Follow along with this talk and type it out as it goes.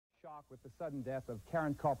shock with the sudden death of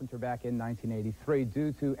Karen Carpenter back in 1983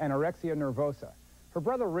 due to anorexia nervosa. Her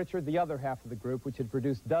brother Richard, the other half of the group, which had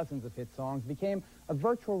produced dozens of hit songs, became a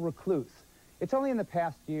virtual recluse. It's only in the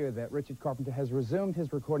past year that Richard Carpenter has resumed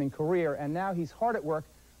his recording career, and now he's hard at work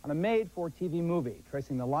on a made-for-TV movie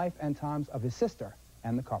tracing the life and times of his sister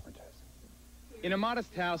and the Carpenters. In a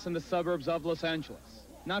modest house in the suburbs of Los Angeles,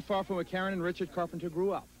 not far from where Karen and Richard Carpenter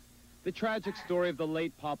grew up, the tragic story of the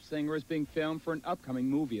late pop singer is being filmed for an upcoming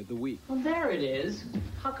movie of the week. Well, there it is.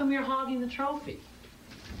 How come you're hogging the trophy?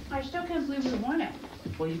 I still can't believe we won it.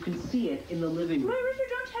 Well, you can see it in the living room. Wait, Richard,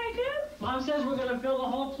 don't take it. Mom says we're going to fill the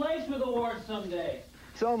whole place with awards someday.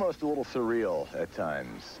 It's almost a little surreal at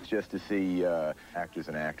times just to see actors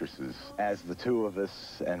and actresses as the two of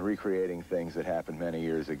us and recreating things that happened many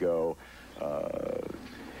years ago.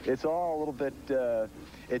 It's all a little bit,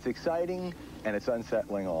 it's exciting and it's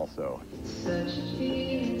unsettling also. Such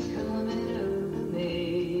feelings coming over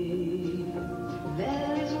me.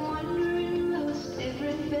 There is wonder in most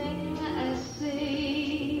everything I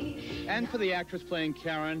see. And for the actress playing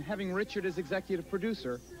Karen, having Richard as executive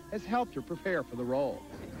producer has helped her prepare for the role.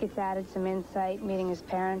 It's added some insight. Meeting his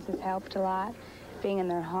parents has helped a lot. Being in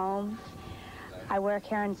their home. I wear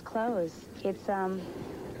Karen's clothes.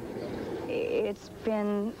 It's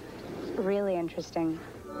been really interesting.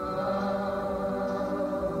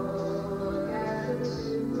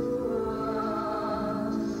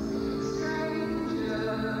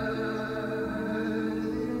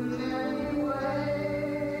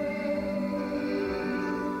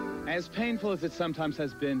 As painful as it sometimes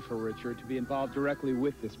has been for Richard to be involved directly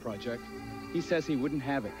with this project, he says he wouldn't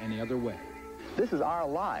have it any other way. This is our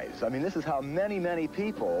lives. I mean, this is how many, many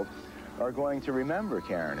people are going to remember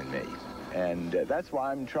Karen and me. And that's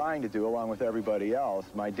why I'm trying to do, along with everybody else,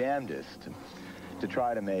 my damnedest to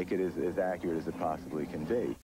try to make it as accurate as it possibly can be.